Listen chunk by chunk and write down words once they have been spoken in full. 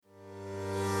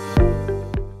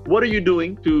what are you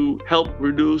doing to help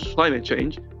reduce climate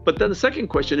change? But then the second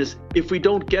question is, if we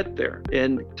don't get there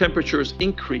and temperatures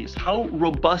increase, how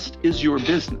robust is your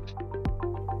business?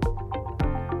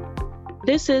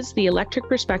 This is the Electric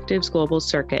Perspectives Global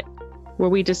Circuit, where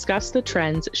we discuss the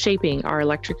trends shaping our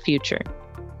electric future.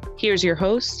 Here's your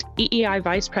host, EEI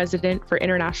Vice President for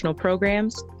International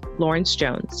Programs, Lawrence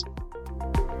Jones.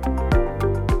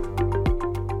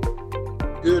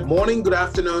 Good morning, good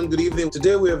afternoon, good evening.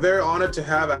 Today we are very honored to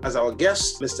have as our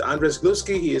guest Mr. Andres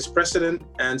Gluski. He is President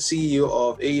and CEO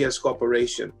of AES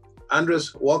Corporation.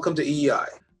 Andres, welcome to EEI.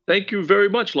 Thank you very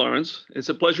much, Lawrence. It's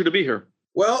a pleasure to be here.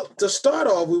 Well, to start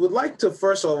off, we would like to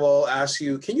first of all ask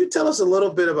you, can you tell us a little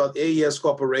bit about AES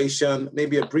Corporation,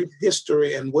 maybe a brief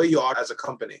history and where you are as a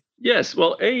company? Yes,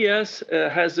 well, AES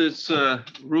has its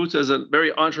roots as a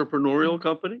very entrepreneurial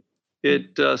company.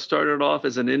 It started off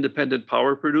as an independent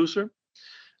power producer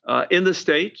in the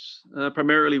States,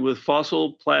 primarily with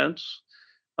fossil plants,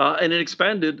 and it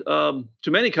expanded to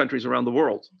many countries around the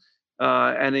world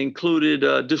and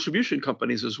included distribution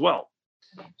companies as well.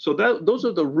 So those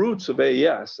are the roots of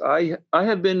AES. I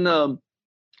have been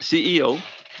CEO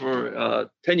for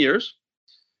 10 years.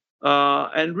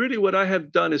 And really what I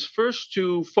have done is first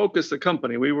to focus the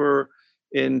company. We were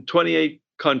in 28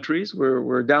 countries.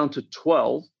 We're down to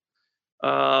 12.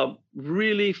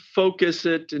 Really focus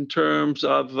it in terms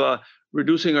of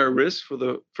reducing our risk. For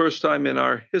the first time in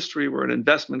our history, we're an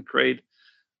investment grade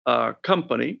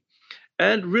company,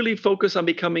 and really focus on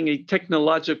becoming a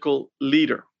technological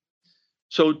leader.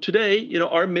 So today,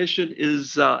 our mission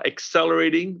is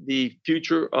accelerating the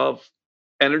future of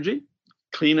energy,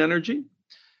 clean energy.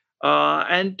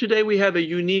 And today we have a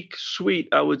unique suite,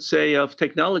 I would say, of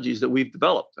technologies that we've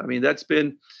developed. I mean, that's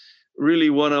been really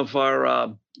one of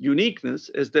our uniqueness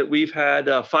is that we've had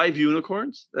 5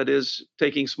 unicorns, that is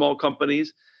taking small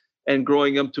companies and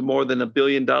growing them to more than $1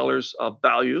 billion of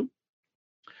value.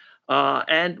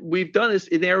 And we've done this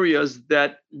in areas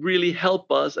that really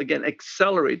help us, again,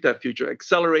 accelerate that future,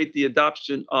 accelerate the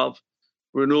adoption of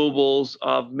renewables,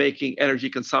 of making energy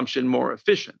consumption more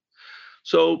efficient.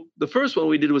 So the first one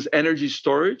we did was energy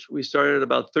storage. We started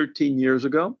about 13 years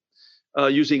ago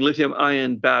using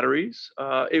lithium-ion batteries.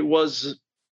 It was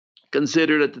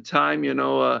considered at the time,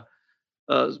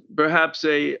 perhaps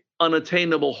a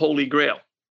unattainable holy grail.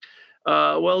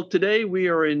 Well, today we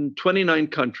are in 29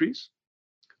 countries.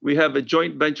 We have a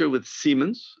joint venture with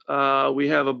Siemens. We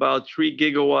have about 3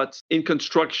 gigawatts in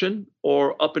construction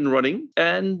or up and running.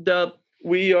 And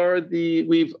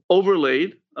we've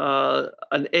overlaid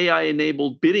an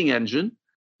AI-enabled bidding engine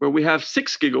where we have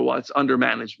 6 gigawatts under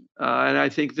management. And I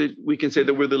think that we can say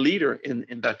that we're the leader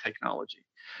in that technology.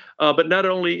 But not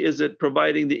only is it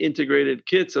providing the integrated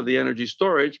kits of the energy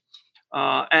storage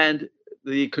and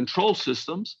the control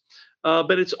systems,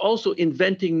 but it's also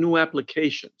inventing new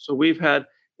applications. So we've had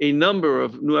a number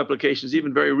of new applications,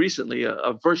 even very recently,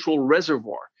 a virtual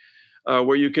reservoir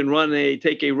where you can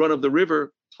take a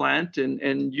run-of-the-river plant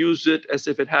and use it as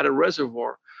if it had a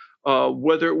reservoir.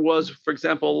 Whether it was, for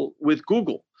example, with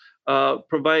Google,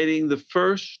 providing the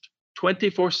first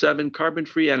 24/7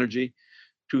 carbon-free energy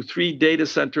to 3 data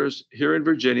centers here in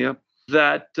Virginia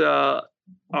that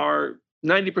are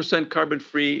 90%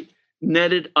 carbon-free,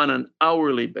 netted on an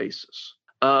hourly basis.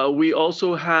 We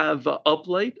also have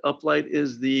Uplight. Uplight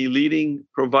is the leading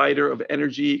provider of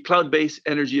cloud-based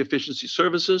energy efficiency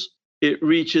services. It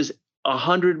reaches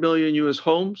 100 million US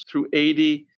homes through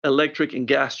 80 electric and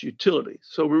gas utilities.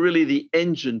 So we're really the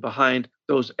engine behind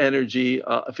those energy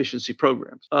efficiency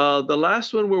programs. The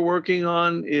last one we're working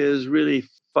on is really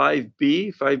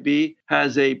 5B. 5B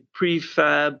has a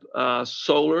prefab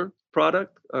solar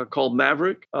product called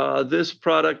Maverick. This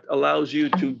product allows you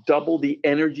to double the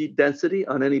energy density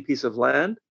on any piece of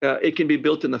land. It can be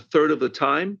built in a third of the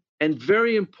time. And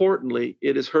very importantly,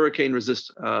 it is hurricane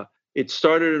resistant. It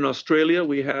started in Australia.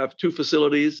 We have 2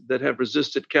 facilities that have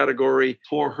resisted Category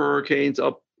 4 hurricanes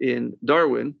up in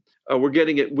Darwin. We're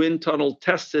getting it wind tunnel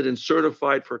tested and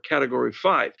certified for Category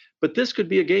 5. But this could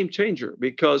be a game changer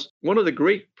because one of the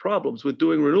great problems with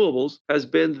doing renewables has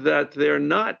been that they're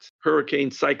not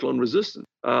hurricane cyclone resistant,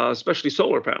 especially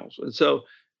solar panels. And so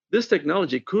this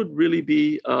technology could really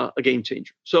be a game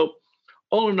changer. So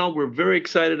all in all, we're very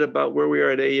excited about where we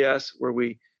are at AES, where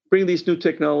we bring these new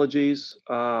technologies,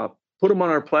 put them on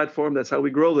our platform. That's how we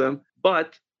grow them.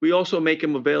 But we also make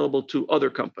them available to other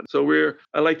companies. So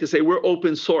I like to say we're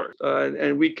open source,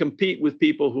 and we compete with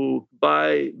people who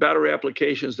buy battery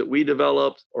applications that we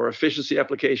developed or efficiency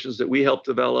applications that we helped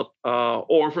develop,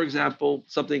 or for example,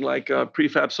 something like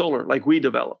prefab solar, like we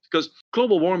developed. Because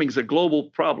global warming is a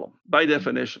global problem by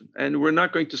definition, and we're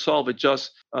not going to solve it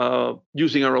just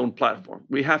using our own platform.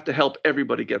 We have to help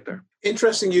everybody get there.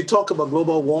 Interesting. You talk about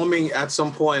global warming at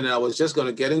some point, and I was just going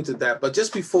to get into that. But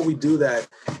just before we do that,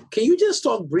 can you just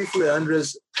talk briefly,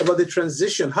 Andres, about the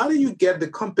transition? How do you get the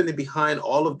company behind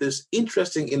all of this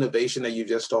interesting innovation that you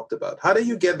just talked about? How do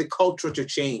you get the culture to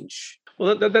change?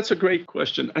 Well, that's a great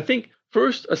question. I think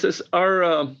first,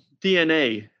 our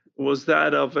DNA was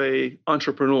that of an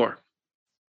entrepreneur,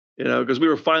 because we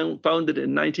were founded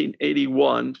in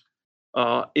 1981.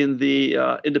 In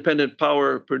the independent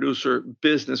power producer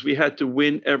business, we had to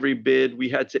win every bid. We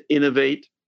had to innovate.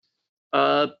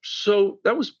 So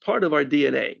that was part of our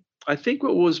DNA. I think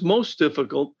what was most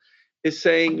difficult is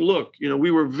saying, look,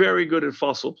 we were very good at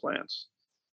fossil plants,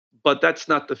 but that's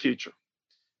not the future.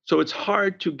 So it's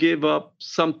hard to give up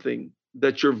something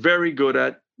that you're very good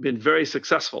at, been very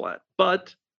successful at.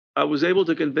 But I was able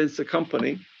to convince the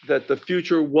company that the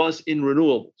future was in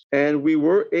renewables. And we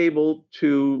were able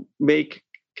to make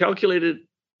calculated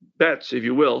bets, if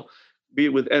you will, be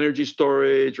it with energy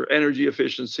storage or energy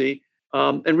efficiency,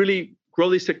 and really grow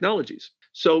these technologies.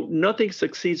 So nothing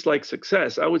succeeds like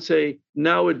success. I would say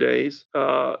nowadays,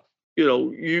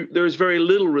 there's very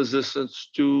little resistance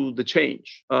to the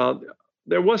change.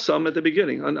 There was some at the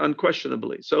beginning,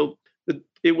 unquestionably. So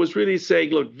it was really saying,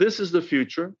 look, this is the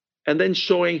future, and then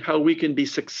showing how we can be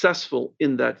successful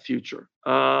in that future.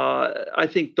 I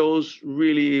think those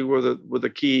really were the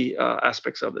key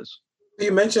aspects of this.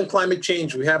 You mentioned climate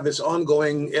change. We have this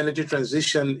ongoing energy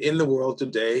transition in the world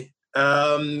today.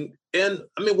 And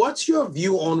I mean, what's your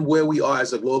view on where we are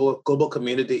as a global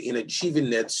community in achieving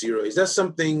net zero? Is that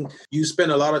something you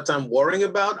spend a lot of time worrying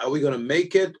about? Are we going to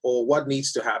make it, or what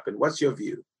needs to happen? What's your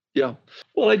view? Yeah,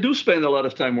 well, I do spend a lot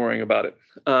of time worrying about it.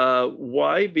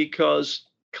 Why? Because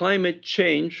climate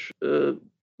change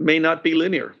may not be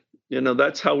linear.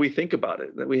 That's how we think about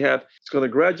it. That it's going to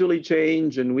gradually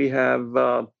change, and we have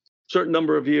a certain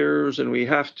number of years, and we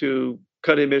have to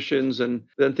cut emissions, and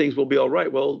then things will be all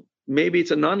right. Well, maybe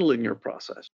it's a nonlinear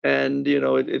process. And,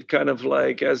 it kind of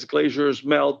like as glaciers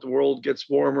melt, the world gets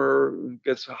warmer,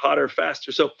 gets hotter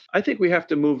faster. So I think we have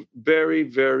to move very,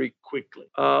 very quickly.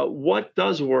 What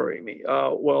does worry me?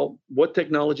 Well, what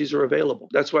technologies are available?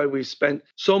 That's why we spent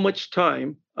so much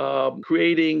time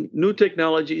creating new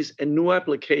technologies and new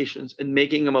applications and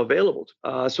making them available.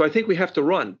 So I think we have to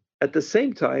run. At the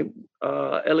same time,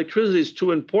 electricity is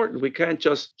too important. We can't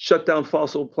just shut down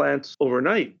fossil plants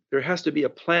overnight. There has to be a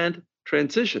planned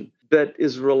transition that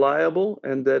is reliable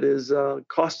and that is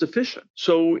cost efficient.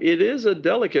 So it is a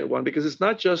delicate one, because it's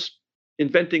not just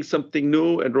inventing something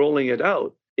new and rolling it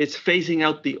out. It's phasing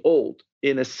out the old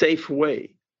in a safe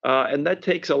way. And that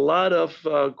takes a lot of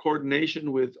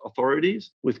coordination with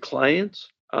authorities, with clients.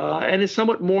 And it's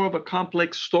somewhat more of a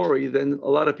complex story than a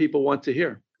lot of people want to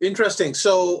hear. Interesting.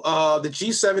 So the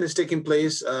G7 is taking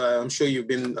place. I'm sure you've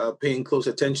been paying close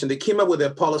attention. They came up with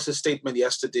their policy statement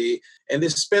yesterday, and they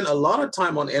spent a lot of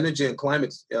time on energy and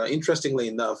climate, interestingly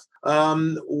enough.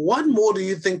 What more do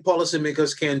you think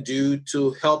policymakers can do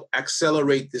to help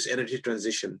accelerate this energy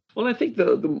transition? Well, I think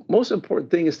the most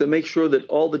important thing is to make sure that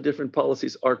all the different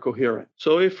policies are coherent.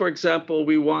 So if, for example,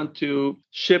 we want to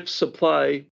shift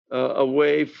supply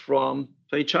away from,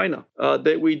 say, China,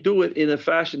 that we do it in a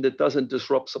fashion that doesn't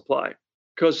disrupt supply.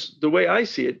 Because the way I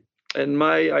see it, and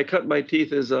I cut my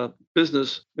teeth as a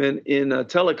businessman in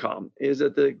telecom, is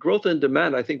that the growth in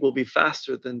demand, I think, will be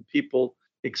faster than people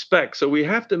expect. So we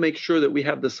have to make sure that we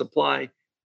have the supply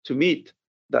to meet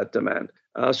that demand.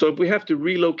 So if we have to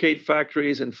relocate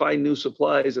factories and find new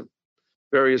supplies of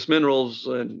various minerals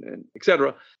and et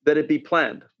cetera, that it be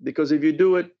planned. Because if you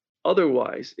do it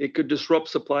otherwise, it could disrupt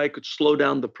supply, it could slow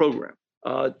down the program.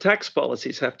 Tax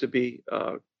policies have to be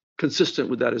consistent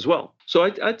with that as well. So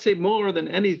I'd say more than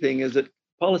anything is that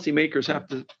policymakers have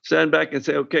to stand back and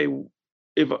say, okay,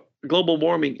 if global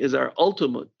warming is our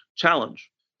ultimate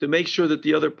challenge, to make sure that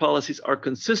the other policies are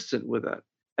consistent with that.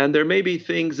 And there may be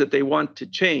things that they want to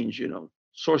change,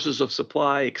 sources of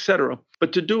supply, et cetera,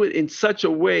 but to do it in such a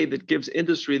way that gives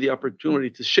industry the opportunity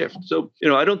to shift. So,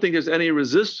 I don't think there's any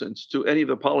resistance to any of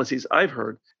the policies I've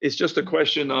heard. It's just a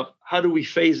question of how do we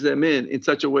phase them in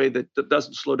such a way that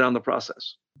doesn't slow down the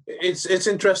process. It's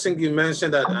interesting you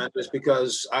mentioned that, Andres,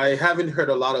 because I haven't heard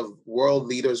a lot of world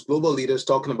leaders, global leaders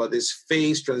talking about this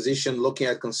phase transition, looking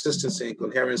at consistency and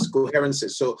coherency.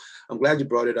 So I'm glad you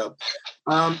brought it up.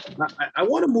 I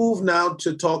want to move now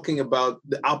to talking about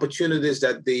the opportunities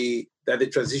that the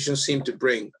transition seemed to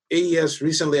bring. AES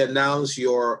recently announced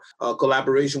your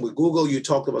collaboration with Google. You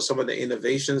talked about some of the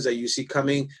innovations that you see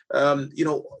coming.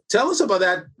 Tell us about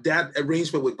that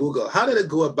arrangement with Google. How did it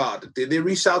go about? Did they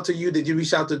reach out to you? Did you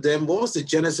reach out to them? What was the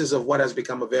genesis of what has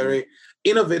become a very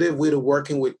innovative way of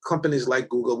working with companies like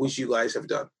Google, which you guys have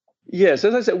done? Yes,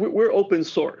 as I said, we're open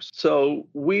source. So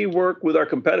we work with our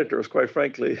competitors, quite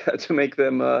frankly, to make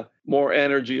them more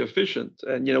energy efficient.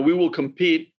 And, we will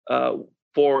compete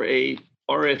for a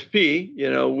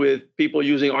RFP, with people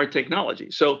using our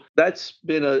technology. So that's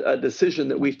been a decision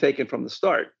that we've taken from the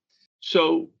start.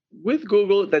 So with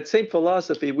Google, that same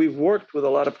philosophy, we've worked with a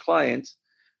lot of clients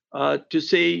to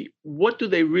say, what do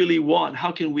they really want?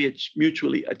 How can we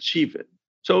mutually achieve it?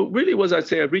 So really was, I'd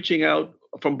say, reaching out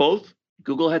from both.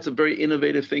 Google had some very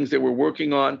innovative things they were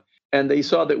working on, and they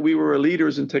saw that we were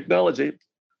leaders in technology.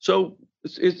 So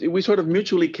we sort of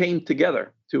mutually came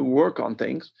together to work on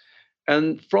things.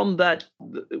 And from that,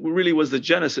 it really was the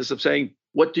genesis of saying,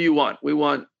 what do you want? We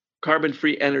want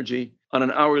carbon-free energy on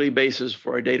an hourly basis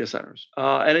for our data centers.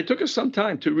 And it took us some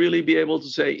time to really be able to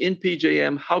say, in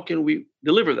PJM, how can we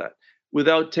deliver that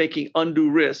without taking undue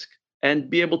risk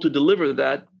and be able to deliver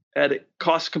that at a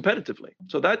cost competitively?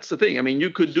 So that's the thing. I mean, you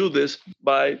could do this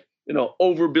by,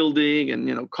 overbuilding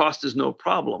and, cost is no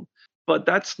problem. But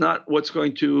that's not what's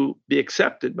going to be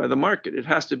accepted by the market. It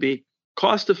has to be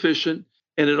cost efficient,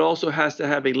 and it also has to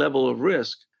have a level of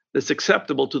risk that's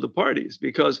acceptable to the parties,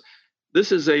 because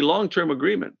this is a long-term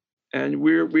agreement. And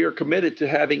we are committed to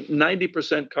having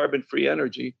 90% carbon-free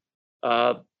energy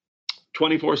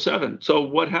 24/7. So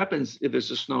what happens if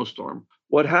there's a snowstorm?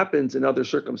 What happens in other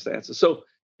circumstances? So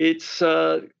it's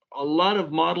a lot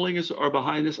of modeling are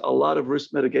behind this, a lot of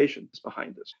risk mitigation is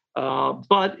behind this.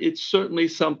 But it's certainly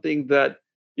something that,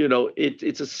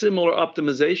 it's a similar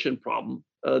optimization problem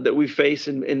that we face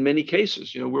in many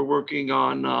cases. We're working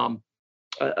on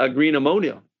a green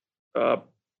ammonia,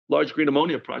 large green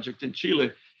ammonia project in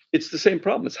Chile. It's the same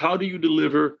problem. It's how do you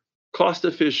deliver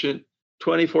cost-efficient,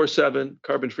 24/7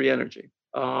 carbon-free energy?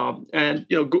 And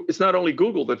it's not only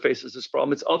Google that faces this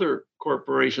problem; it's other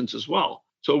corporations as well.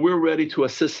 So we're ready to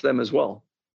assist them as well.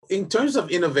 In terms of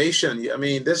innovation, I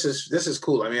mean, this is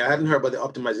cool. I mean, I hadn't heard about the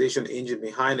optimization engine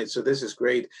behind it, so this is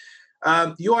great.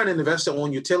 You are an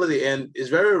investor-owned utility, and it's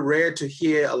very rare to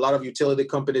hear a lot of utility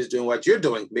companies doing what you're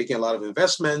doing, making a lot of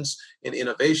investments in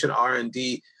innovation,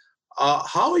 R&D.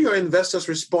 How are your investors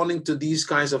responding to these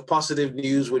kinds of positive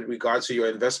news with regards to your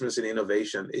investments in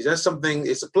innovation? Is that something,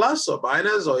 it's a plus or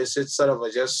minus, or is it sort of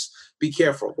a just be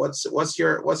careful? What's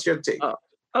your take?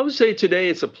 I would say today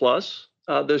it's a plus.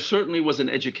 There certainly was an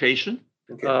education.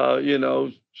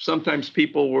 Okay. Sometimes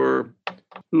people were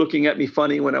looking at me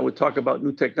funny when I would talk about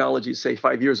new technologies, say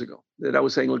 5 years ago, that I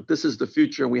was saying, look, this is the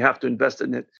future and we have to invest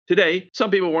in it. Today,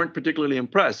 some people weren't particularly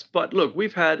impressed, but look,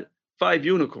 we've had 5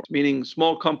 unicorns, meaning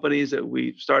small companies that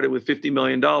we started with $50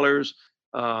 million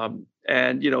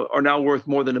and are now worth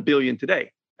more than $1 billion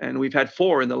today. And we've had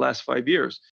 4 in the last 5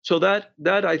 years. So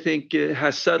that I think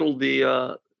has settled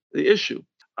the issue.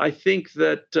 I think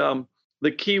that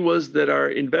the key was that our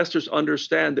investors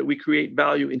understand that we create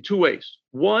value in 2 ways.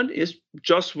 One is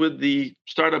just with the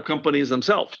startup companies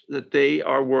themselves, that they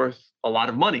are worth a lot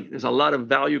of money. There's a lot of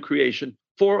value creation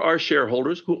for our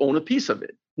shareholders who own a piece of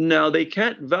it. Now, they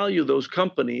can't value those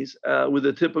companies with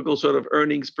a typical sort of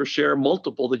earnings per share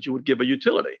multiple that you would give a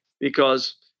utility,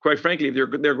 because quite frankly,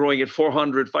 they're growing at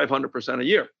 400, 500% a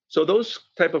year. So those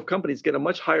type of companies get a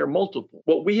much higher multiple.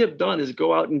 What we have done is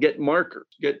go out and get markers,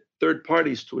 get third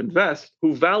parties to invest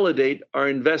who validate our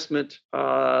investment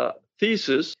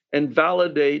thesis and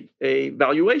validate a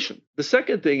valuation. The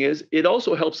second thing is it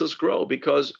also helps us grow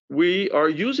because we are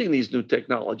using these new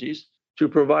technologies to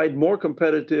provide more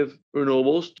competitive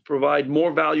renewables, to provide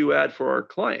more value add for our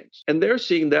clients. And they're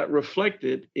seeing that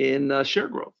reflected in share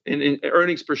growth, in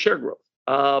earnings per share growth.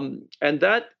 And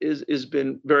that is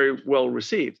been very well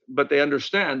received. But they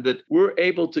understand that we're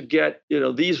able to get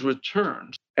these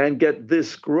returns and get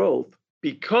this growth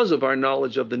because of our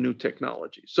knowledge of the new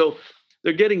technology. So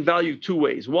they're getting value 2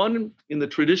 ways. One, in the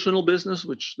traditional business,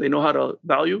 which they know how to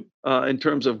value in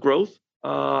terms of growth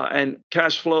and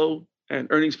cash flow and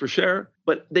earnings per share,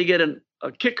 but they get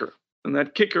a kicker. And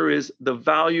that kicker is the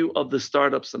value of the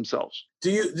startups themselves. Do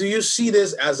you see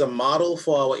this as a model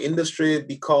for our industry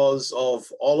because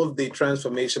of all of the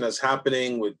transformation that's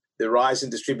happening with the rise in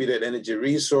distributed energy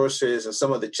resources, and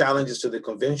some of the challenges to the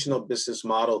conventional business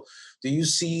model, do you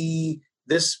see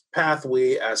this pathway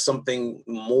as something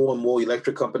more and more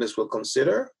electric companies will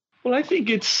consider? Well, I think,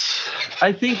 it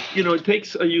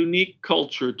takes a unique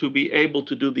culture to be able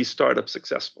to do these startups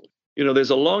successfully. There's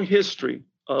a long history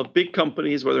of big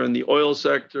companies, whether in the oil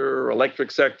sector or electric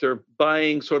sector,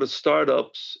 buying sort of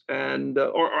startups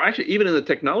or actually even in the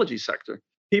technology sector,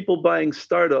 people buying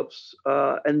startups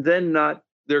and then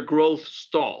their growth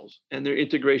stalls and their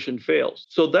integration fails.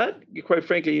 So that, quite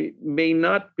frankly, may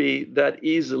not be that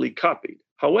easily copied.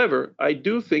 However, I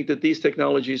do think that these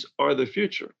technologies are the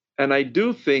future. And I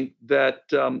do think that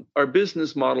our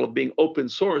business model of being open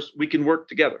source, we can work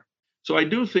together. So I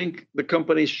do think the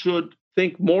companies should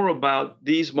think more about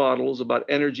these models, about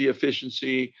energy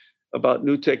efficiency, about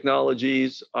new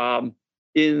technologies,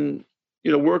 in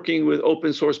working with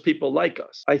open source people like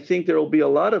us. I think there will be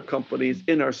a lot of companies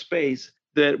in our space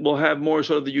that will have more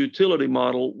sort of the utility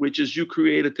model, which is you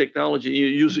create a technology and you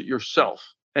use it yourself,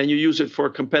 and you use it for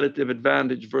a competitive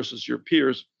advantage versus your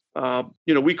peers.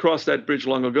 We crossed that bridge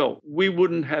long ago. We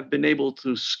wouldn't have been able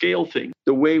to scale things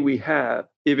the way we have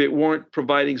if it weren't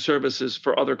providing services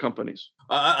for other companies.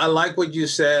 I like what you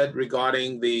said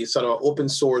regarding the sort of open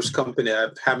source company. I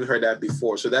haven't heard that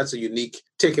before. So that's a unique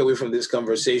takeaway from this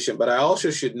conversation. But I also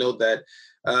should note that,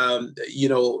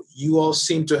 you all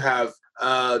seem to have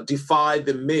defied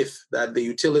the myth that the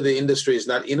utility industry is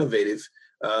not innovative.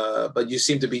 But you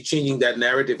seem to be changing that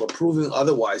narrative or proving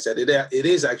otherwise, that it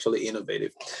is actually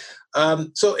innovative.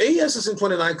 So AES is in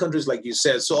 29 countries, like you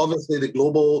said. So obviously the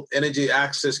global energy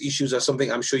access issues are something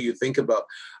I'm sure you think about.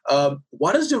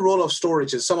 What is the role of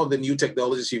storage and some of the new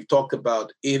technologies you've talked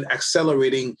about in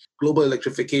accelerating global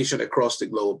electrification across the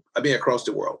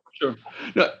world? Sure.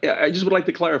 No, I just would like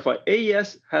to clarify.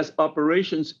 AES has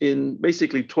operations in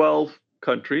basically 12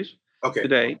 countries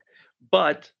today,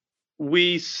 but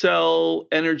we sell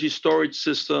energy storage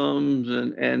systems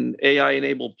and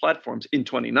AI-enabled platforms in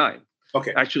 29.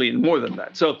 Okay. Actually, in more than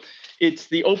that. So it's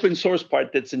the open source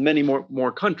part that's in many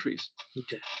more countries.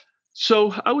 Okay.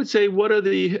 So I would say, what are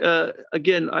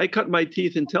again, I cut my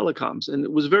teeth in telecoms, and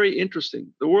it was very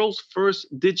interesting. The world's first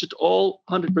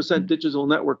 100% digital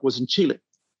network was in Chile.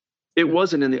 It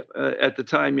wasn't at the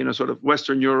time, sort of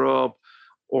Western Europe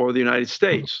or the United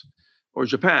States or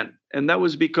Japan. And that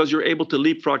was because you're able to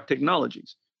leapfrog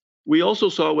technologies. We also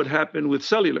saw what happened with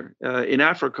cellular in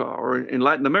Africa or in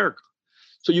Latin America.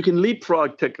 So you can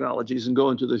leapfrog technologies and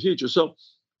go into the future. So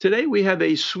today we have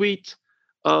a suite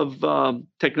of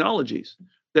technologies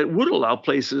that would allow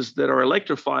places that are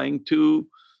electrifying to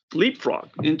leapfrog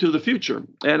into the future.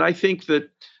 And I think that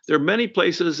there are many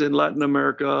places in Latin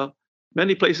America,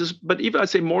 many places, but even I'd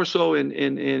say more so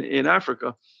in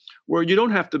Africa, where you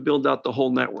don't have to build out the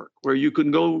whole network, where you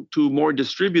can go to more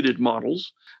distributed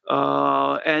models.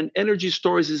 And energy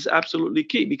storage is absolutely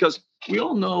key, because we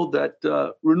all know that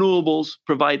renewables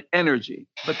provide energy,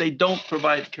 but they don't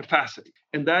provide capacity.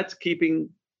 And that's keeping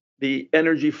the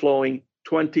energy flowing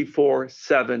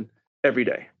 24/7 every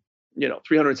day,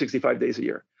 365 days a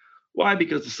year. Why?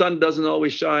 Because the sun doesn't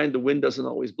always shine, the wind doesn't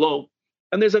always blow.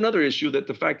 And there's another issue, that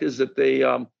the fact is that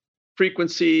the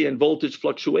frequency and voltage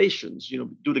fluctuations,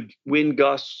 due to wind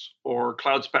gusts or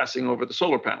clouds passing over the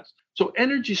solar panels. So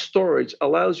energy storage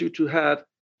allows you to have,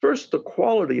 first, the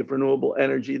quality of renewable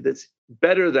energy that's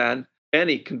better than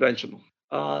any conventional.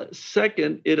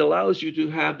 Second, it allows you to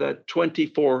have that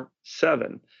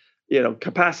 24/7,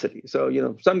 capacity. So,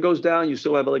 sun goes down, you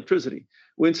still have electricity.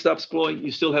 Wind stops blowing,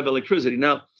 you still have electricity.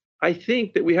 Now, I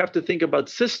think that we have to think about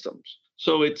systems.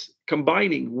 So it's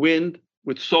combining wind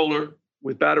with solar,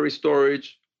 with battery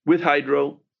storage, with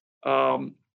hydro.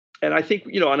 And I think,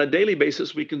 on a daily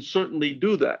basis, we can certainly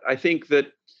do that. I think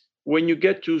that when you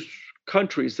get to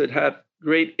countries that have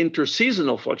great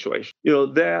interseasonal fluctuation,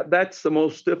 that's the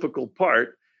most difficult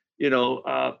part.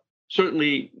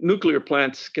 Certainly nuclear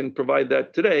plants can provide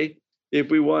that today. If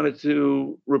we wanted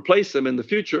to replace them in the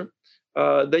future,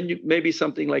 then maybe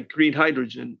something like green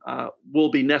hydrogen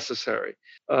will be necessary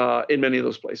in many of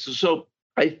those places. So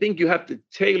I think you have to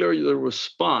tailor the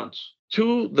response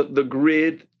to the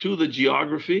grid, to the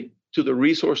geography, to the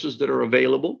resources that are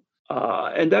available.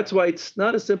 And that's why it's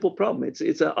not a simple problem. It's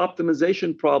an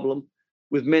optimization problem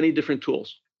with many different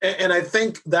tools. And I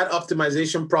think that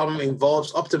optimization problem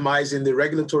involves optimizing the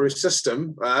regulatory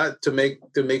system to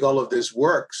make all of this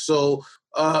work. So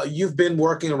you've been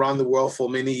working around the world for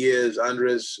many years,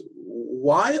 Andres.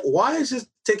 Why is it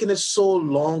taking us so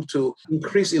long to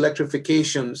increase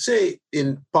electrification, say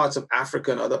in parts of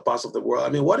Africa and other parts of the world? I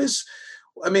mean,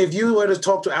 I mean, if you were to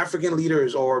talk to African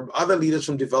leaders or other leaders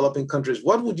from developing countries,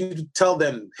 what would you tell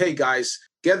them? Hey, guys,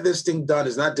 get this thing done.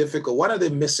 It's not difficult. What are they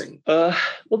missing? Well,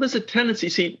 there's a tendency.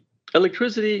 See,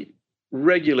 electricity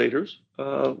regulators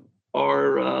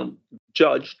are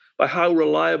judged by how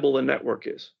reliable the network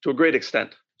is to a great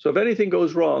extent. So if anything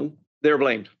goes wrong, they're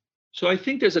blamed. So I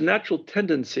think there's a natural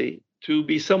tendency to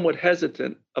be somewhat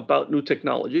hesitant about new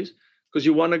technologies because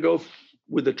you want to go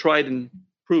with the tried and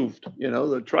proved,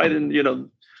 the tried and,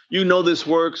 this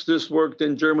works, this worked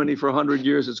in Germany for 100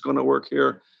 years, it's going to work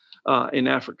here in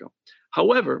Africa.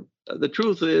 However, the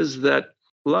truth is that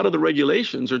a lot of the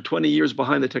regulations are 20 years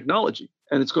behind the technology,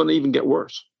 and it's going to even get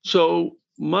worse. So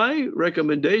my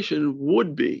recommendation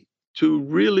would be to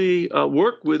really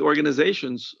work with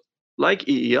organizations like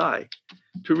EEI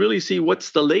to really see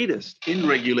what's the latest in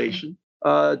regulation,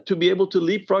 to be able to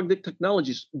leapfrog the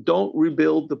technologies. Don't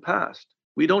rebuild the past.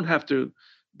 We don't have to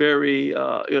bury,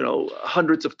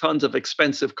 hundreds of tons of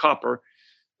expensive copper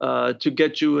to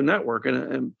get you a network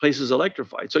and places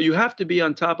electrified. So you have to be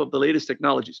on top of the latest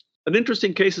technologies. An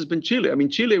interesting case has been Chile. I mean,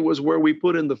 Chile was where we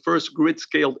put in the first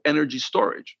grid-scaled energy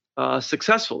storage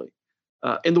successfully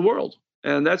in the world.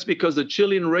 And that's because the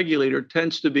Chilean regulator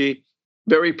tends to be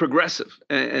very progressive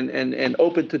and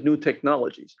open to new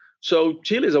technologies. So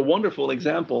Chile is a wonderful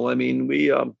example. I mean,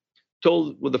 we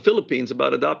told with the Philippines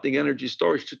about adopting energy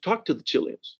storage to talk to the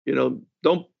Chileans.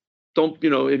 Don't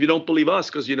if you don't believe us,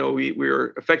 because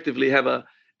we're effectively have a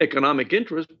economic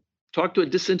interest, talk to a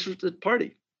disinterested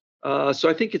party. So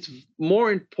I think it's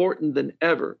more important than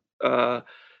ever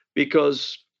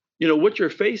because what you're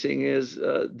facing is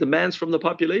demands from the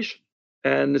population.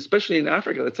 And especially in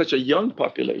Africa, that's such a young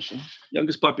population,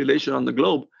 youngest population on the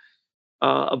globe,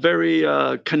 a very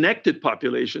connected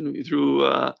population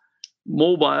through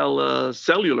mobile,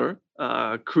 cellular,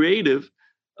 creative.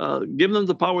 Give them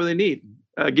the power they need.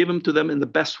 Give them to them in the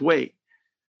best way.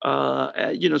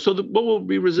 So what will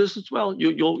be resistance? Well,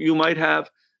 you might have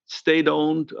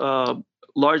state-owned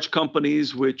large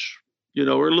companies which are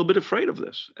a little bit afraid of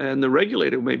this, and the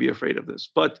regulator may be afraid of this,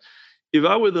 but if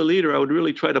I were the leader, I would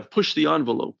really try to push the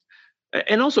envelope.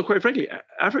 And also, quite frankly,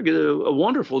 Africa did a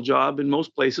wonderful job in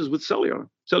most places with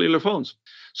cellular phones.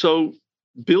 So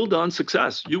build on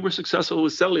success. You were successful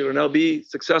with cellular. Now be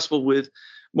successful with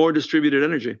more distributed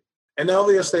energy. And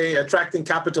obviously, attracting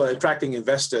capital, attracting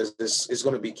investors is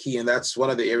going to be key. And that's one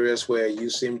of the areas where you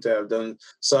seem to have done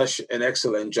such an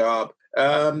excellent job.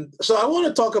 So I want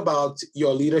to talk about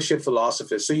your leadership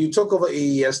philosophy. So you took over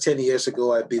AES 10 years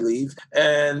ago, I believe,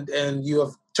 and you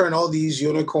have turned all these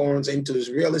unicorns into these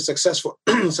really successful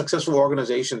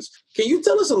organizations. Can you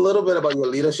tell us a little bit about your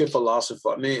leadership philosophy?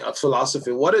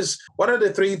 What are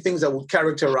the three things that would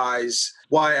characterize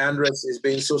why Andres is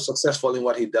being so successful in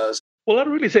what he does? Well, I'd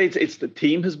really say it's the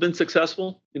team has been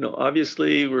successful.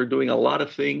 Obviously, we're doing a lot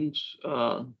of things. There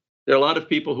are a lot of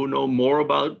people who know more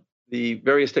about the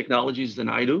various technologies than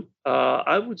I do.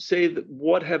 I would say that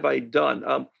what have I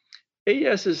done?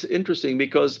 AES is interesting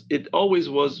because it always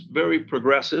was very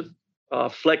progressive,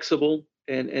 flexible,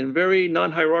 and very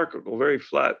non-hierarchical, very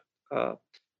flat.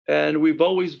 And we've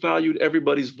always valued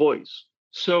everybody's voice.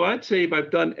 So I'd say if I've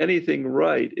done anything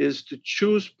right is to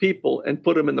choose people and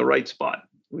put them in the right spot.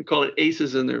 We call it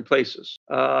aces in their places.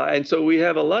 And so we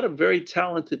have a lot of very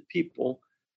talented people,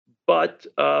 but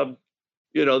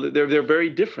they're very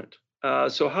different.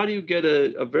 So how do you get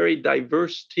a very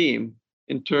diverse team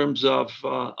in terms of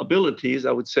abilities,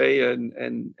 I would say,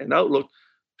 and outlook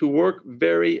to work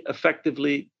very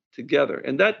effectively together?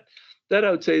 And that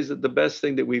I would say is the best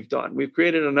thing that we've done. We've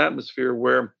created an atmosphere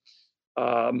where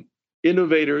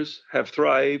innovators have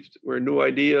thrived, where new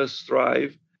ideas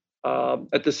thrive.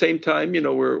 At the same time,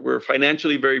 we're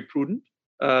financially very prudent.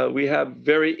 We have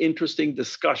very interesting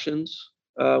discussions.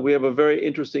 We have a very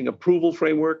interesting approval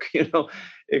framework.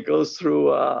 It goes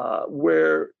through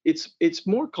where it's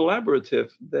more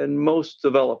collaborative than most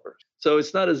developers. So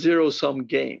it's not a zero-sum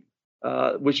game,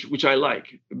 which I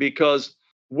like, because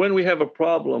when we have a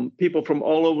problem, people from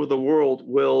all over the world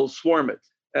will swarm it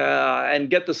and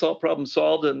get the problem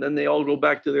solved, and then they all go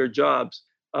back to their jobs.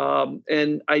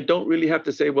 And I don't really have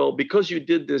to say, well, because you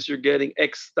did this, you're getting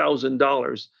X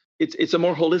 $1,000. It's a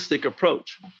more holistic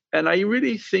approach. And I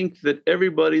really think that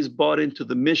everybody's bought into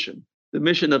the mission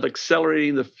of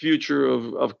accelerating the future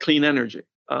of clean energy.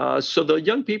 So the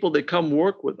young people that come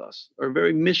work with us are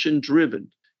very mission driven.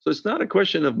 So it's not a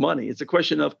question of money. It's a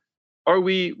question of, are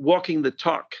we walking the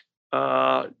talk?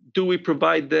 Do we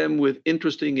provide them with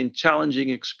interesting and challenging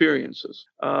experiences?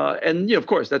 And of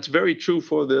course, that's very true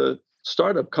for the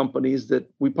startup companies that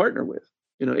we partner with.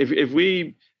 If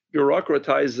we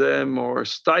bureaucratize them or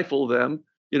stifle them,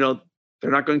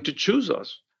 they're not going to choose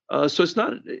us. So it's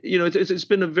not, it's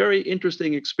been a very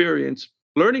interesting experience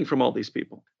learning from all these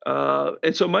people.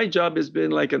 And so my job has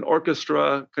been like an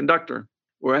orchestra conductor,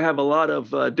 where I have a lot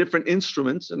of different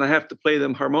instruments and I have to play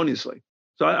them harmoniously.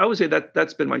 So I would say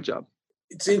that's been my job.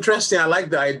 It's interesting. I like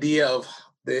the idea of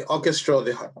the orchestra,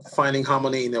 the finding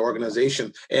harmony in the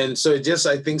organization. And so it just,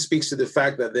 I think, speaks to the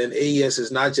fact that then AES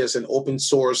is not just an open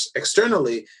source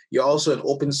externally, you're also an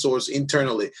open source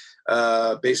internally,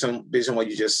 based on what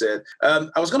you just said.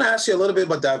 I was going to ask you a little bit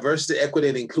about diversity, equity,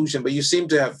 and inclusion, but you seem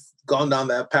to have gone down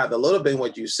that path a little bit in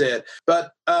what you said.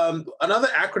 But another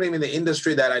acronym in the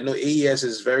industry that I know AES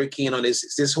is very keen on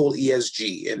is this whole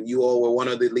ESG. And you all were one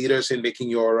of the leaders in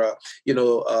making your,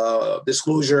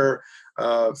 disclosure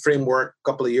framework a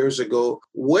couple of years ago.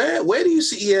 Where do you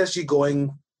see ESG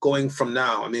going from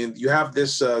now? I mean, you have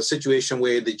this situation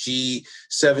where the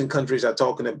G7 countries are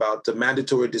talking about the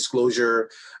mandatory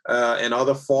disclosure and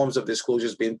other forms of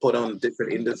disclosures being put on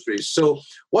different industries. So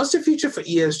what's the future for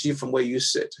ESG from where you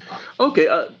sit? Okay,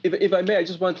 if I may, I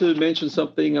just want to mention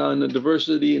something on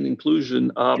diversity and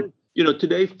inclusion.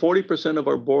 Today, 40% of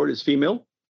our board is female,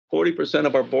 40%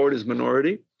 of our board is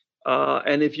minority.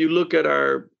 And if you look at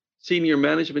our senior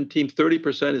management team,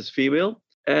 30% is female.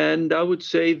 And I would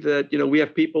say that, we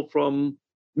have people from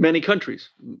many countries.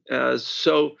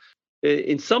 So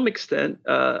in some extent,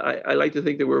 I like to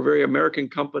think that we're a very American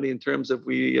company in terms of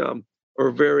we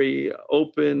are very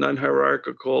open,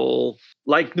 unhierarchical,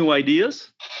 like new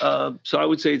ideas. So I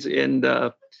would say it's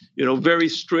very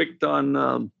strict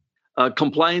on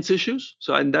compliance issues.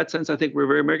 So in that sense, I think we're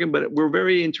very American, but we're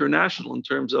very international in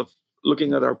terms of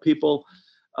looking at our people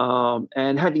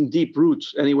and having deep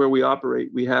roots anywhere we operate.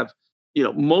 We have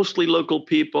mostly local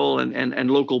people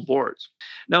and local boards.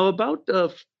 Now, about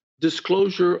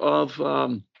disclosure of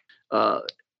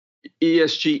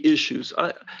ESG issues.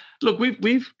 Look,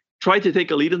 we've tried to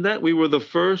take a lead in that. We were the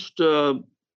first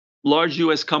large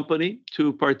U.S. company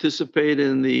to participate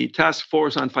in the Task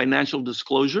Force on Financial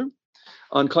Disclosure,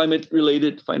 on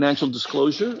climate-related financial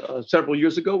disclosure. Several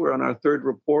years ago, we're on our third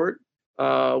report.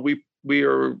 We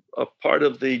are a part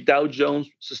of the Dow Jones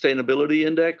Sustainability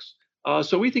Index.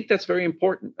 So we think that's very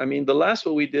important. I mean, the last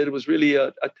one we did was really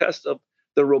a test of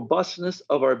the robustness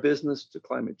of our business to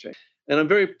climate change. And I'm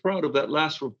very proud of that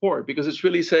last report because it's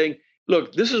really saying,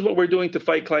 look, this is what we're doing to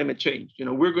fight climate change.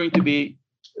 We're going to be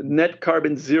net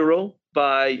carbon zero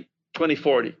by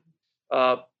 2040.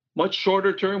 Much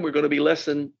shorter term, we're going to be less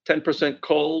than 10%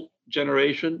 coal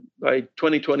generation by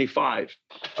 2025.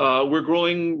 We're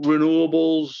growing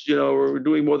renewables. We're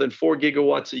doing more than 4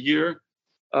 gigawatts a year.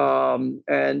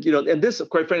 And this,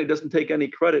 quite frankly, doesn't take any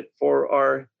credit for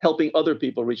our helping other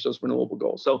people reach those renewable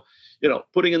goals. So,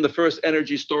 putting in the first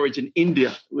energy storage in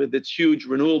India with its huge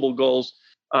renewable goals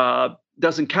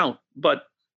doesn't count, but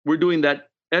we're doing that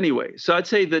anyway. So I'd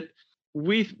say that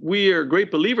we are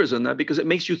great believers in that because it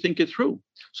makes you think it through.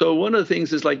 So one of the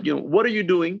things is what are you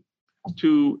doing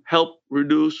to help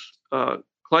reduce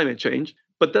climate change?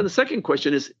 But then the second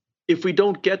question is, if we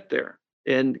don't get there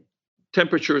and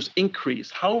temperatures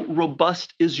increase, how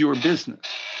robust is your business?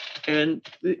 And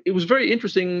it was very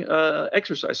interesting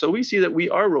exercise. So we see that we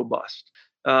are robust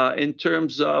in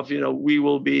terms of, we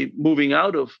will be moving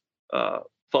out of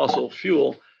fossil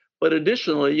fuel, but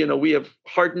additionally, we have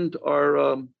hardened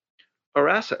our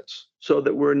assets so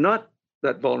that we're not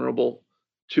that vulnerable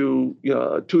to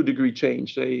 2-degree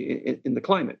change, say, in the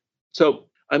climate. So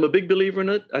I'm a big believer in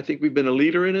it. I think we've been a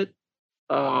leader in it.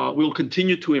 We'll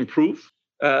continue to improve.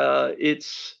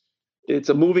 It's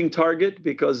a moving target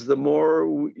because the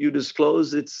more you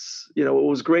disclose, what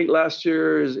was great last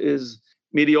year is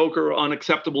mediocre or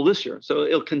unacceptable this year. So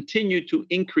it'll continue to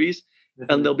increase,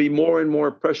 and there'll be more and more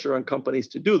pressure on companies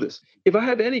to do this. If I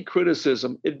have any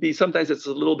criticism, it'd be sometimes it's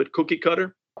a little bit cookie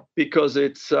cutter because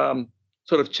it's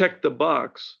sort of check the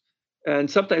box. And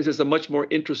sometimes there's a much more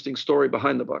interesting story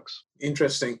behind the box.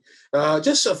 Interesting.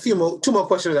 Just two more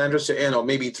questions, Andres, to end, or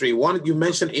maybe three. One, you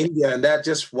mentioned India, and that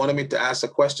just wanted me to ask a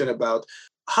question about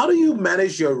how do you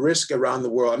manage your risk around the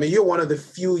world? I mean, you're one of the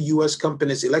few U.S.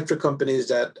 companies, electric companies,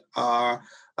 that are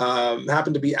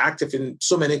happen to be active in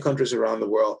so many countries around the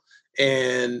world.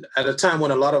 And at a time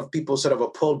when a lot of people sort of are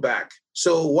pulled back.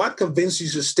 So what convinced you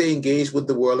to stay engaged with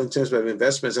the world in terms of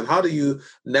investments? And how do you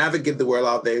navigate the world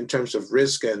out there in terms of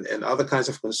risk and other kinds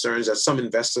of concerns that some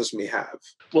investors may have?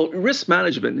 Well, risk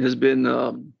management has been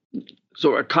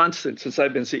so a constant since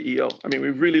I've been CEO. I mean,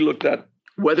 we've really looked at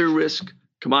weather risk,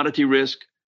 commodity risk,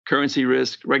 currency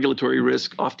risk, regulatory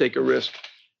risk, off-taker risk.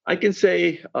 I can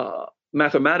say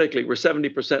mathematically, we're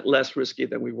 70% less risky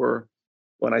than we were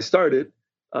when I started.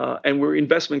 And we're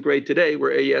investment grade today,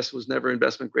 where AES was never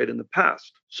investment grade in the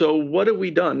past. So what have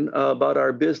we done about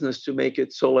our business to make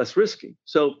it so less risky?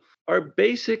 So our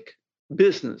basic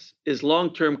business is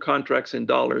long-term contracts in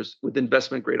dollars with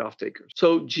investment grade off-takers.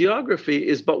 So geography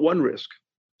is but one risk.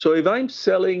 So if I'm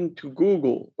selling to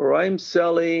Google or I'm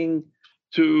selling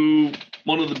to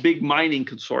one of the big mining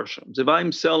consortiums, if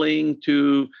I'm selling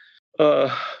to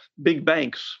big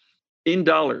banks in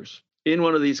dollars in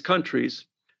one of these countries,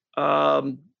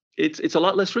 it's a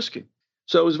lot less risky.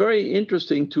 So it was very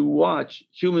interesting to watch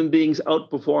human beings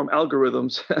outperform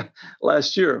algorithms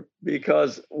last year,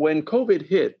 because when COVID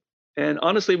hit, and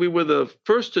honestly, we were the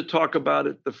first to talk about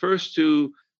it, the first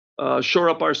to shore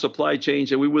up our supply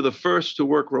chains, and we were the first to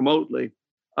work remotely.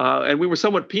 And we were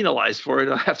somewhat penalized for it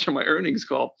after my earnings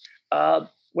call.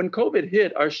 When COVID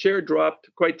hit, our share dropped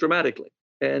quite dramatically.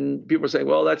 And people were saying,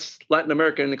 well, that's Latin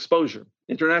American exposure,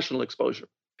 international exposure.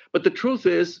 But the truth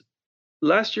is,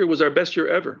 last year was our best year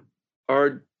ever.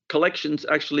 Our collections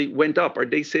actually went up. Our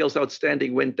day sales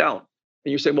outstanding went down.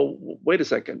 And you're saying, well, wait a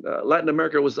second. Latin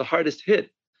America was the hardest hit.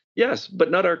 Yes,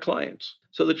 but not our clients.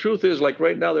 So the truth is, like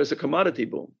right now, there's a commodity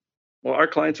boom. Well, our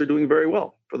clients are doing very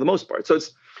well for the most part. So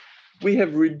we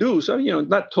have reduced,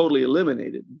 not totally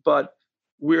eliminated, but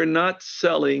we're not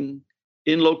selling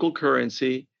in local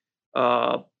currency.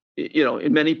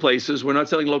 In many places, we're not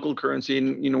selling local currency,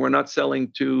 and we're not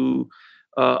selling to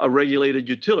a regulated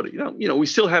utility. We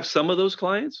still have some of those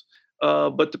clients,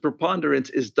 but the preponderance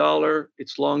is dollar,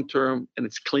 it's long-term, and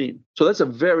it's clean. So that's a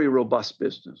very robust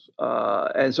business.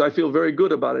 And so I feel very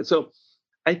good about it. So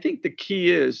I think the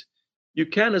key is you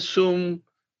can't assume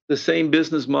the same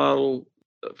business model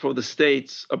for the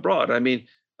States abroad. I mean,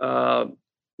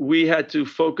 we had to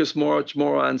focus much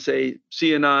more on, say,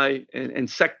 C&I and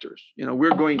sectors.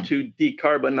 We're going to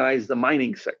decarbonize the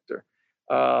mining sector.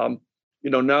 Now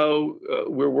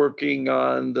we're working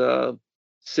on the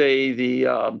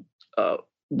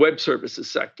web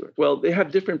services sector. Well, they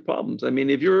have different problems. I mean,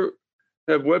 if you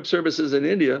have web services in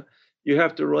India, you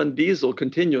have to run diesel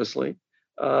continuously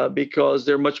because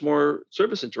there are much more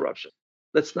service interruption.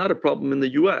 That's not a problem in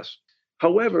the US.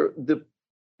 However,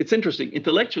 it's interesting.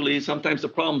 Intellectually, sometimes the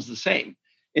problem is the same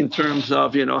in terms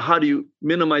of, how do you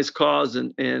minimize costs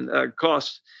and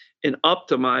costs and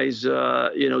optimize,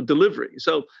 delivery.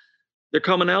 So there are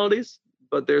commonalities,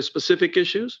 but there are specific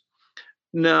issues.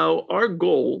 Now, our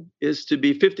goal is to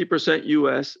be 50%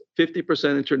 US,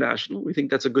 50% international. We think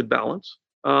that's a good balance.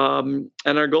 And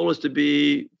our goal is to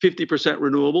be 50%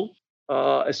 renewable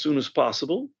as soon as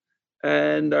possible.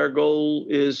 And our goal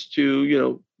is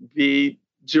to, be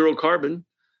zero carbon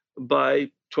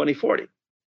by 2040.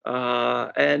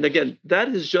 And again, that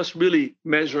is just really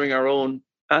measuring our own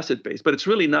asset base, but it's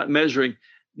really not measuring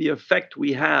the effect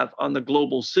we have on the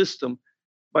global system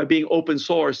by being open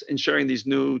source and sharing these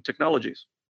new technologies.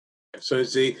 So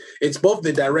it's both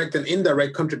the direct and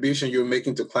indirect contribution you're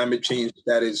making to climate change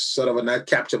that is sort of not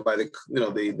captured by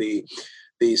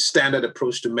the standard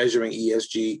approach to measuring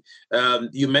ESG.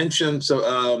 You mentioned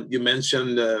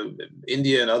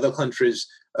India and other countries.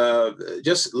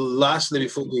 Just lastly,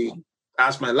 before we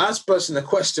ask my last person a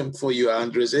question for you,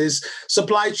 Andres, is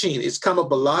supply chain. It's come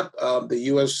up a lot. The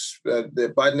U.S.,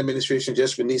 the Biden administration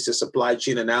just released a supply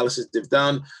chain analysis they've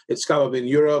done. It's come up in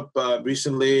Europe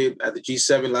recently at the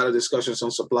G7, a lot of discussions on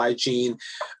supply chain.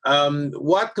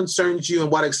 What concerns you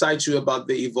and what excites you about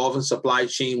the evolving supply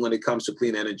chain when it comes to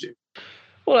clean energy?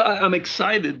 Well, I'm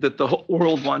excited that the whole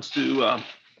world wants to,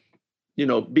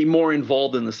 be more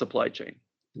involved in the supply chain.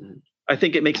 Mm-hmm. I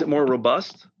think it makes it more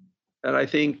robust. And I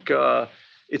think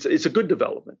it's a good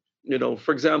development.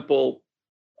 For example,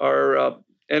 our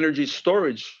energy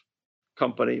storage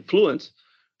company, Fluence,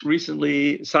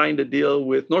 recently signed a deal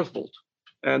with Northvolt,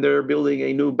 and they're building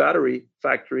a new battery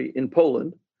factory in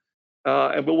Poland.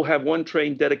 And we'll have one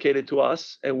train dedicated to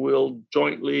us, and we'll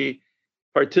jointly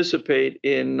participate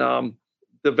in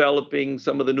developing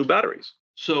some of the new batteries.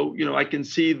 So, I can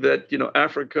see that,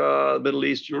 Africa, Middle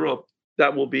East, Europe,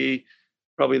 that will be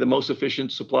probably the most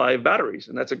efficient supply of batteries,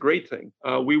 and that's a great thing.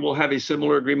 We will have a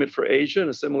similar agreement for Asia and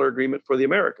a similar agreement for the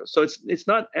Americas. So it's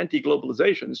not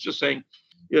anti-globalization. It's just saying,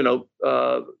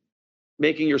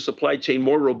 making your supply chain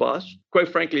more robust, quite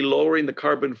frankly, lowering the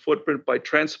carbon footprint by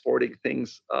transporting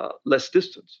things less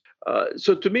distance.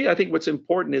 So to me, I think what's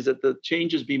important is that the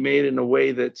changes be made in a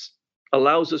way that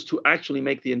allows us to actually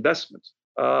make the investments.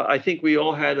 I think we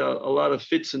all had a lot of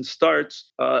fits and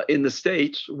starts in the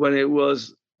States when it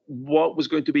was what was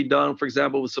going to be done, for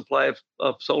example, with supply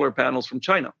of solar panels from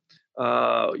China.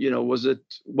 What was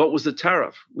the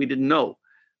tariff? We didn't know.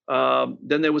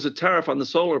 Then there was a tariff on the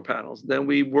solar panels. Then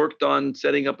we worked on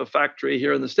setting up a factory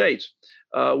here in the States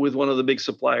with one of the big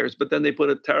suppliers. But then they put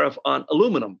a tariff on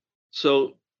aluminum.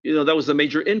 So, that was the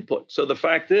major input. So the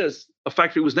fact is, a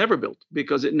factory was never built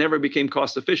because it never became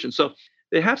cost efficient. So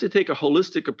they have to take a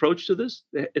holistic approach to this.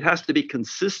 It has to be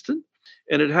consistent,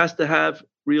 and it has to have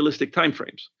realistic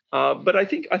timeframes. But I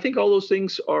think all those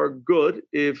things are good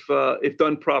if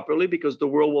done properly, because the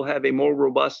world will have a more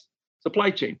robust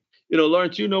supply chain.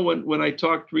 Lawrence, when I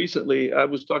talked recently, I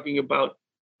was talking about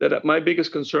that my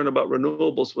biggest concern about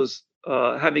renewables was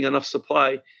having enough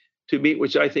supply to meet,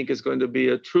 which I think is going to be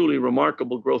a truly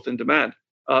remarkable growth in demand.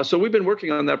 So we've been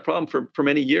working on that problem for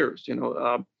many years,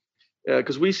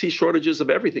 because we see shortages of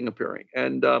everything appearing.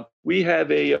 And we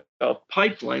have a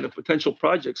pipeline of potential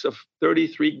projects of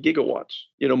 33 gigawatts.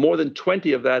 More than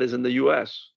 20 of that is in the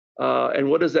US. And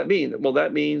what does that mean? Well,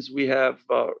 that means we have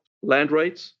land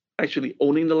rights, actually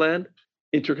owning the land,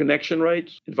 interconnection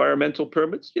rights, environmental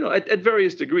permits, at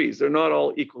various degrees. They're not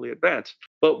all equally advanced.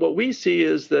 But what we see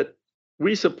is that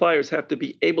we suppliers have to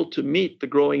be able to meet the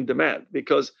growing demand,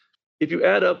 because if you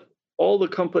add up all the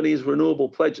companies' renewable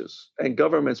pledges and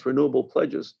governments' renewable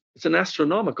pledges, it's an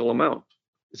astronomical amount.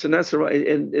 And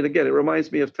again, it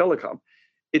reminds me of telecom.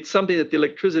 It's something that the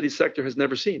electricity sector has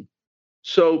never seen.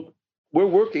 So we're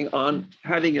working on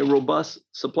having a robust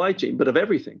supply chain, but of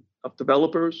everything, of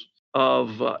developers,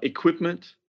 of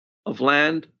equipment, of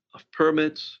land, of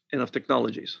permits, and of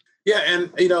technologies. Yeah,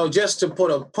 and just to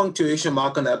put a punctuation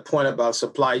mark on that point about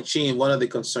supply chain, one of the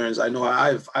concerns I know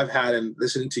I've had, and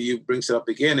listening to you brings it up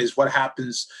again, is what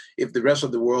happens if the rest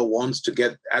of the world wants to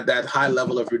get at that high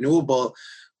level of renewable.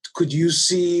 Could you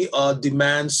see a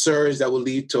demand surge that will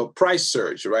lead to a price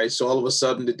surge, right? So all of a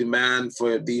sudden the demand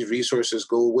for these resources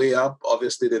go way up.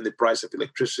 Obviously, then the price of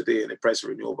electricity and the price of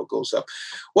renewable goes up.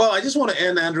 Well, I just want to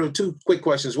end, Andrew, two quick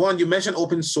questions. One, you mentioned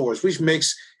open source, which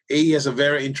makes AES a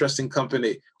very interesting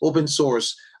company. Open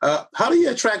source. How do you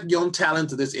attract young talent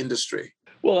to this industry?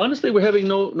 Well, honestly, we're having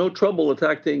no trouble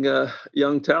attracting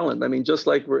young talent. I mean, just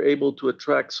like we're able to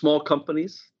attract small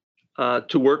companies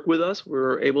to work with us,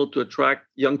 we're able to attract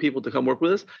young people to come work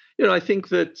with us. I think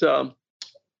that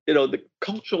the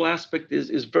cultural aspect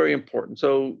is very important.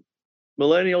 So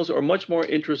millennials are much more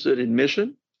interested in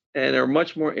mission and are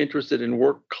much more interested in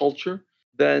work culture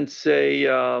than, say,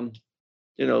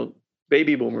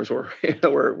 baby boomers were,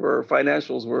 where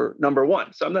financials were number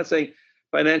one. So I'm not saying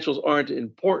financials aren't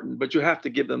important, but you have to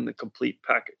give them the complete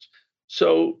package.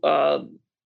 So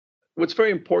what's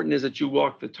very important is that you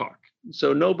walk the talk.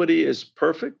 So nobody is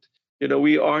perfect.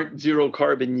 We aren't zero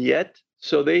carbon yet.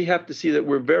 So they have to see that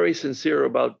we're very sincere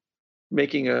about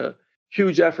making a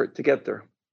huge effort to get there.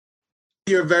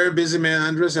 You're a very busy man,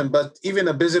 Andres, but even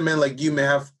a busy man like you may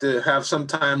have to have some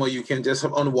time where you can just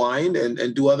unwind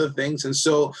and do other things. And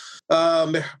so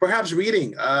perhaps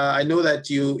reading. I know that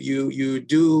you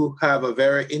do have a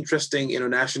very interesting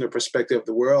international perspective of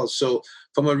the world. So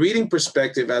from a reading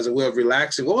perspective, as a way of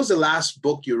relaxing, what was the last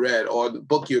book you read or the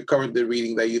book you're currently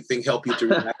reading that you think helped you to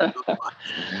relax?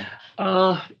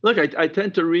 Look, I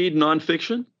tend to read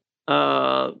nonfiction.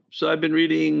 So I've been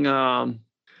reading...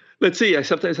 let's see, I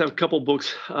sometimes have a couple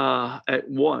books at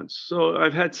once. So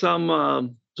I've had some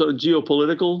sort of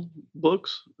geopolitical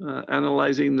books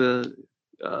analyzing the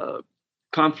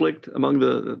conflict among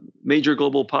the major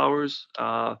global powers,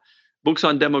 books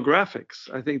on demographics.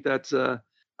 I think that's,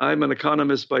 I'm an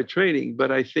economist by training,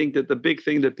 but I think that the big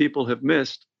thing that people have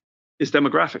missed is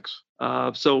demographics.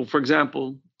 So for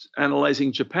example,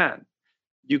 analyzing Japan.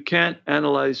 You can't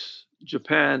analyze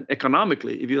Japan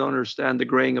economically if you don't understand the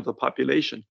graying of the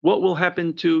population. What will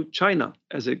happen to China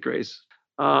as it grays?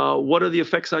 What are the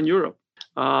effects on Europe?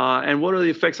 And what are the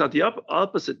effects at the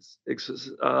opposite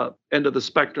end of the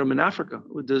spectrum in Africa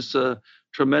with this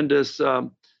tremendous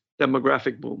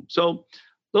demographic boom? So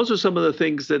those are some of the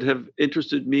things that have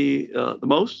interested me the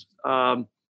most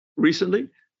recently.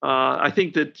 I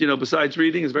think that, besides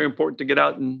reading, it's very important to get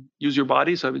out and use your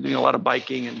body. So I've been doing a lot of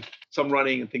biking and some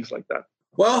running and things like that.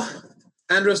 Well,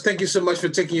 Andres, thank you so much for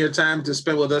taking your time to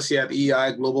spend with us here at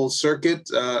EEI Global Circuit.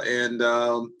 And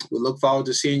we look forward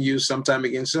to seeing you sometime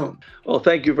again soon. Well,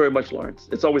 thank you very much, Lawrence.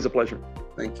 It's always a pleasure.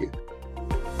 Thank you.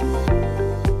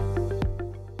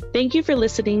 Thank you for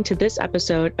listening to this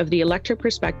episode of the Electric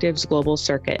Perspectives Global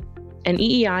Circuit, an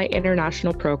EEI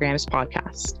International Programs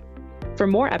podcast. For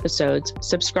more episodes,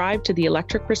 subscribe to the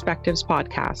Electric Perspectives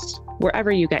podcast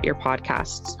wherever you get your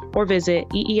podcasts, or visit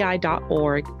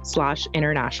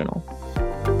eei.org/international.